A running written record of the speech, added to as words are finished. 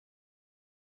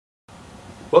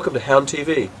Welcome to Hound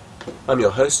TV. I'm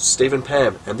your host, Stephen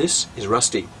Pam, and this is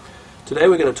Rusty. Today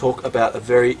we're going to talk about a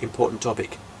very important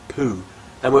topic, poo.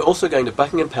 And we're also going to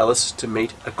Buckingham Palace to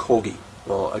meet a corgi.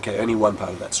 Well, okay, only one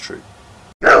part of that's true.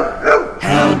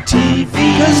 Hound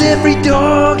TV, 'cause every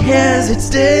dog has its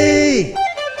day.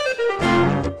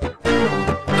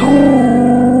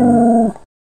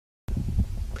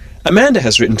 Amanda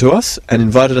has written to us and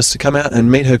invited us to come out and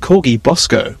meet her corgi,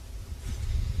 Bosco.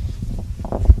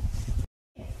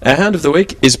 Our hound of the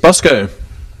week is Bosco.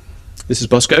 This is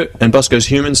Bosco, and Bosco's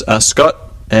humans are Scott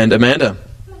and Amanda.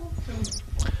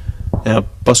 Now,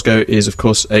 Bosco is, of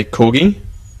course, a corgi,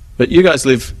 but you guys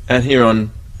live out here on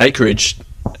acreage.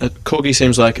 A corgi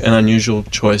seems like an unusual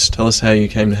choice. Tell us how you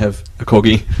came to have a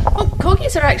corgi. Well,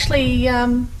 corgis are actually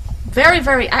very,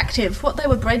 very active. What they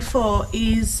were bred for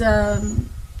is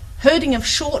herding of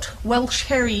short Welsh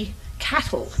hairy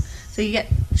cattle. So you get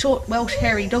short Welsh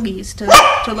hairy doggies to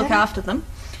look after them.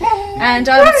 And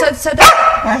so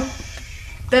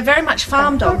they're very much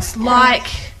farm dogs, like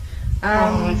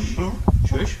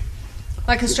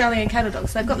Australian cattle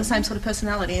dogs. They've got the same sort of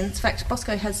personality, and in fact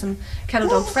Bosco has some cattle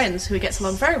dog friends who he gets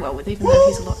along very well with, even though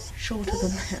he's a lot shorter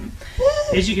than them.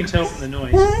 As you can tell from the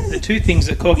noise, the two things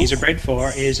that corgis are bred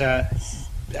for is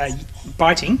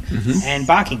biting and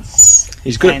barking.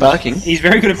 He's good at barking. He's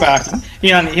very good at barking.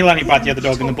 He'll only bite the other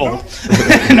dog in the ball,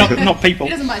 not people.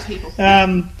 He doesn't bite people.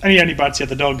 And he only bites the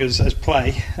other dog as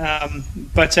play.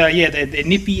 But they're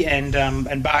nippy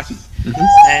and barky.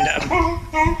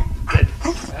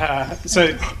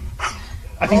 So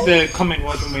I think the comment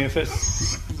was when we were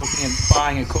first looking at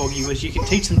buying a corgi was you can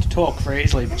teach them to talk very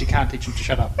easily, but you can't teach them to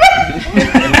shut up.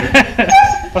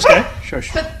 Bosco,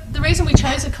 shush. But the reason we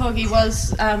chose a corgi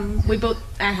was we built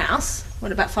our house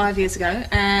about 5 years ago,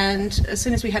 and as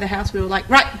soon as we had a house we were like,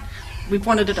 right, we've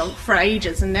wanted a dog for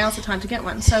ages and now's the time to get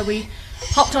one. So we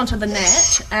hopped onto the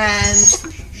net and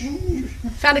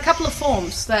found a couple of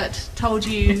forms that told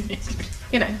you,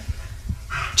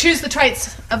 choose the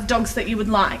traits of dogs that you would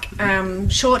like.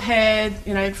 Short-haired,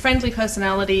 friendly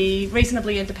personality,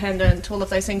 reasonably independent, all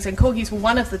of those things. And corgis were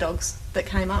one of the dogs that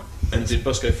came up. And did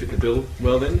Bosco fit the bill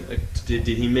well then? Did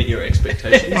he meet your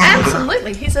expectations?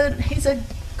 Absolutely. He's a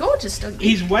gorgeous dog.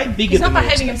 He's way bigger. He's not than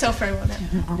behaving himself very well now.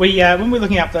 When we're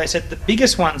looking up, they said the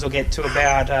biggest ones will get to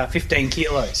about 15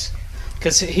 kilos.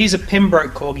 Because he's a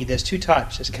Pembroke corgi. There's two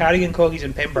types. There's cardigan corgis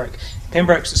and Pembroke.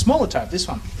 Pembroke's the smaller type, this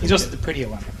one. He's also the prettier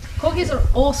one. Corgis are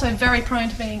also very prone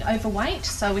to being overweight,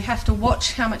 so we have to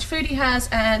watch how much food he has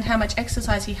and how much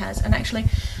exercise he has. And actually,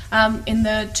 in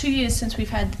the 2 years since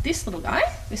we've had this little guy,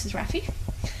 this is Rafi,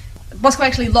 Bosco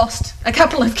actually lost a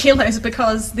couple of kilos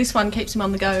because this one keeps him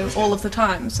on the go all of the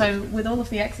time. So with all of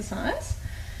the exercise...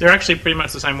 They're actually pretty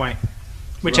much the same weight,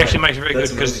 which actually makes it very good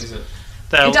because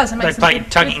they play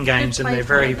tugging games and they're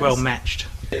very well matched.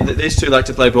 These two like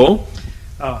to play ball?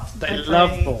 Oh, they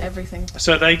love ball. Everything.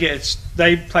 So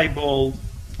they play ball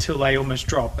till they almost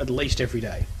drop at least every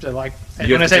day. So when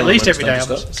I say at least every day,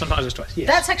 sometimes it's twice. Yes.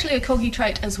 That's actually a corgi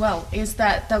trait as well, is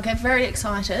that they'll get very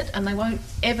excited and they won't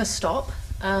ever stop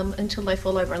until they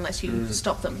fall over unless you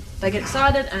stop them. They get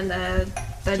excited and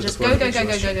they just go.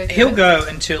 He'll go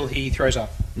until he throws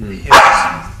up.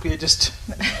 He'll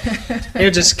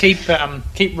just keep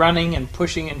running and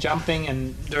pushing and jumping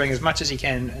and doing as much as he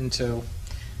can until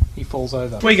he falls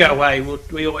over. If we go away,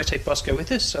 we always take Bosco with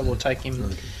us, so we'll take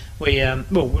him.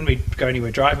 When we go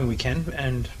anywhere driving, we can,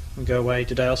 and we go away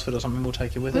to Dalesford or something, we'll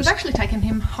take him with us. We've actually taken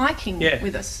him hiking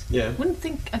with us. Yeah. Wouldn't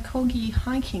think a corgi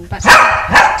hiking, but...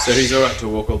 So he's alright to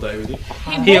walk all day with you?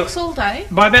 He walks all day.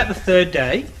 By about the third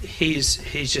day, he's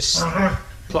just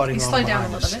plodding along. Slow down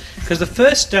a little bit. Because the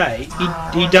first day,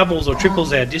 he doubles or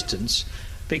triples our distance,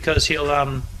 because he'll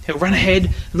run ahead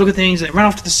and look at things and then run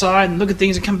off to the side and look at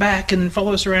things and come back and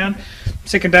follow us around.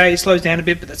 Second day he slows down a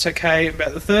bit, but that's okay.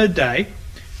 About the third day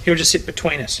he'll just sit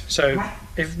between us. So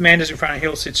if Amanda's in front,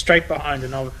 he'll sit straight behind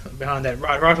and I'll behind that,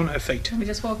 right on her feet. We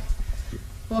just walk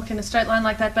in a straight line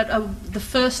like that. But the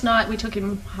first night we took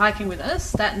him hiking with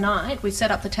us, that night we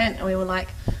set up the tent and we were like,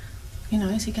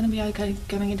 is he going to be okay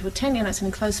going into a tent? It's an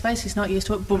enclosed space. He's not used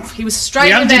to it. Boom! He was straight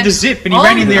in there. He undid the zip and he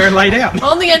ran in there and lay down.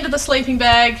 On the end of the sleeping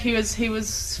bag. He was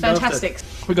fantastic.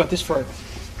 We got this for him.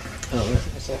 Oh,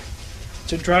 right.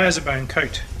 It's a dry as a bone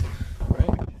coat.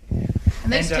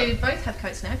 And these two both have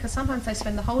coats now because sometimes they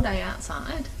spend the whole day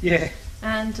outside. Yeah.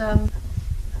 And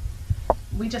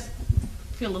we just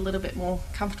feel a little bit more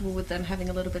comfortable with them having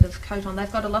a little bit of coat on.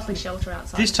 They've got a lovely shelter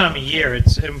outside. This time of year,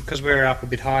 it's because we're up a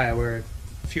bit higher. We're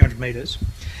few hundred metres,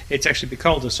 it's actually a bit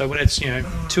colder. So when it's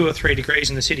 2 or 3 degrees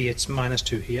in the city, it's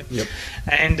 -2 here. Yep.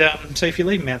 And so if you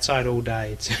leave him outside all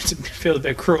day, it feels a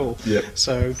bit cruel. Yep.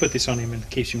 So put this on him and it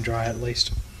keeps him dry at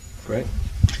least. Great.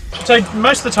 So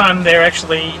most of the time they're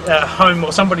actually home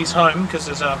or somebody's home, because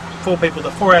there's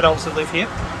 4 adults that live here.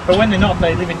 But when they're not,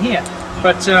 they live in here.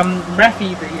 But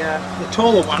Raffy, the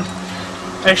taller one,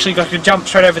 actually got to jump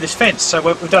straight over this fence. So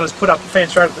what we've done is put up a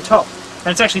fence right at the top.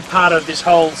 And it's actually part of this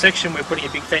whole section. We're putting a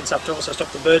big fence up to also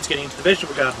stop the birds getting into the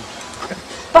vegetable garden.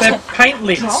 They're paint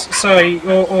lids,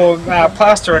 or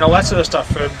plaster and all that sort of stuff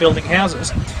for building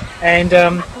houses. And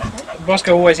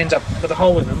Bosco always ends up with a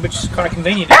hole in them, which is kind of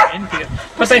convenient in the end.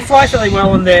 But they fly fairly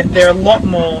well, and they're a lot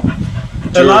more.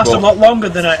 They last a lot longer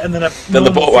than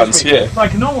the bought ones, yeah.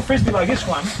 Like a normal frisbee, like this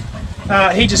one,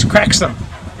 he just cracks them.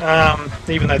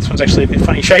 Even though this one's actually a bit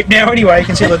funny shape now anyway, you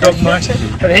can see the dog might.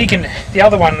 But the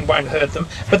other one won't hurt them.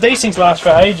 But these things last for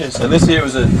ages. And this here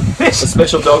was a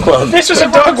special dog one. This was a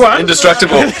dog one.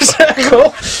 Indestructible.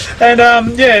 Cool. And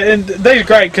and these are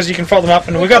great because you can fold them up,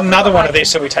 and we've got another one of these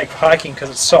so we take for hiking because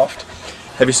it's soft.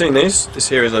 Have you seen these? This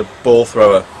here is a ball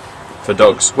thrower for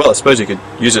dogs. Well, I suppose you could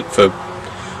use it for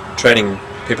training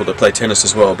people to play tennis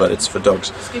as well, but it's for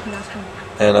dogs.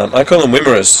 And I call them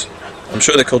wimmerers. I'm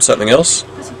sure they're called something else.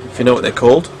 If you know what they're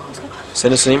called,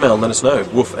 send us an email and let us know.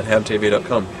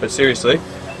 woof@houndtv.com. But seriously,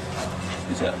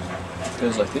 it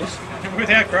goes like this.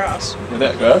 Without grass.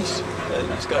 Without grass.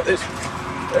 And it's got this.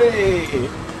 Hey!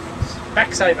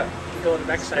 Backsaver. We call it a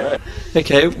backsaver.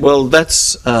 Okay, well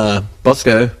that's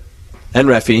Bosco and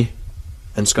Raffy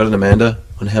and Scott and Amanda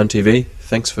on Hound TV.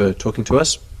 Thanks for talking to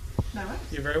us. No worries.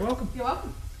 You're very welcome. You're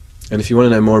welcome. And if you want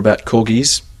to know more about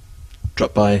corgis,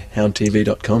 drop by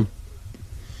houndtv.com.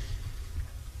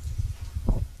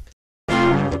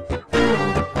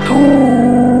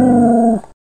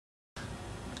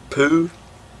 Poo,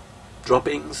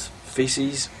 droppings,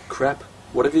 feces, crap,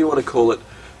 whatever you want to call it,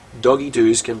 doggy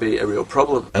doos can be a real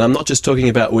problem. And I'm not just talking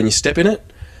about when you step in it.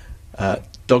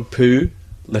 Dog poo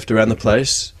left around the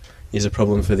place is a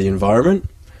problem for the environment,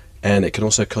 and it can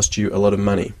also cost you a lot of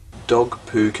money. Dog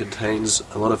poo contains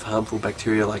a lot of harmful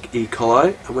bacteria like E.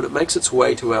 coli, and when it makes its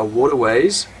way to our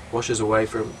waterways, washes away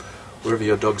from wherever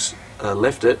your dog's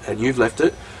left it, and you've left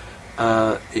it,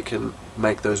 it can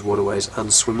make those waterways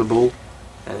unswimmable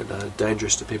and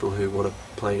dangerous to people who want to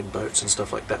play in boats and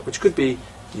stuff like that, which could be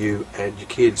you and your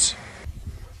kids.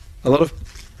 A lot of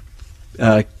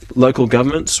local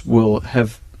governments will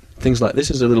have things like this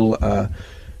as a little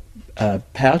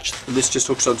pouch. And this just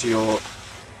hooks onto your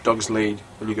dog's lead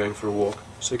when you're going for a walk.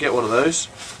 So get one of those,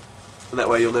 and that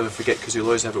way you'll never forget because you'll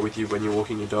always have it with you when you're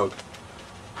walking your dog.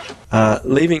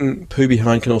 Leaving poo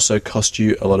behind can also cost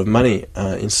you a lot of money.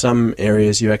 In some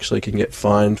areas you actually can get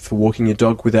fined for walking your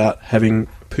dog without having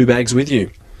poo bags with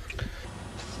you.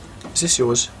 Is this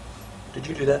yours? Did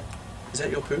you do that? Is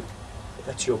that your poo?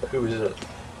 That's your poo, isn't it?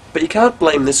 But you can't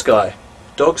blame this guy.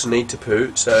 Dogs need to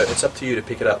poo, so it's up to you to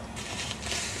pick it up.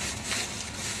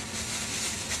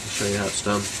 I'll show you how it's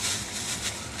done.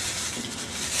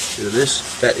 Look at this.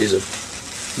 That is a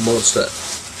monster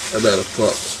amount of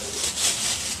plop.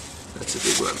 That's a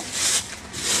big one.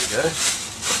 There we go.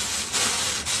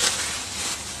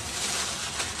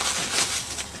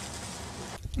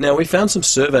 Now we found some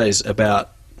surveys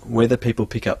about whether people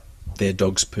pick up their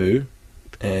dog's poo,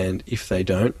 and if they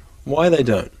don't, why they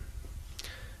don't.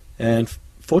 And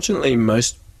fortunately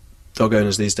most dog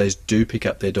owners these days do pick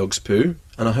up their dog's poo,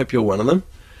 and I hope you're one of them.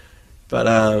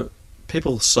 But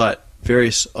people cite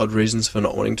various odd reasons for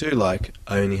not wanting to, like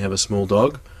I only have a small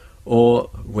dog, or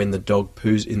when the dog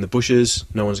poos in the bushes,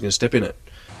 no one's going to step in it.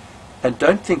 And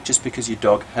don't think just because your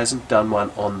dog hasn't done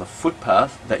one on the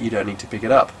footpath that you don't need to pick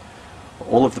it up.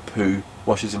 All of the poo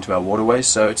washes into our waterways,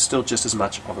 so it's still just as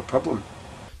much of a problem.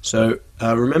 So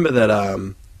remember that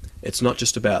it's not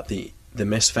just about the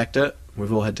mess factor.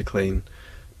 We've all had to clean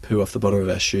poo off the bottom of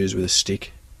our shoes with a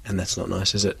stick, and that's not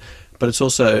nice, is it? But it's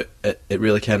also, it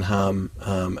really can harm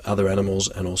other animals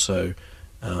and also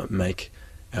make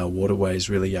our waterways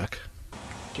really yuck.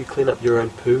 Do you clean up your own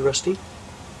poo, Rusty? Do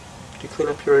you clean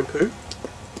up your own poo?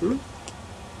 Hmm?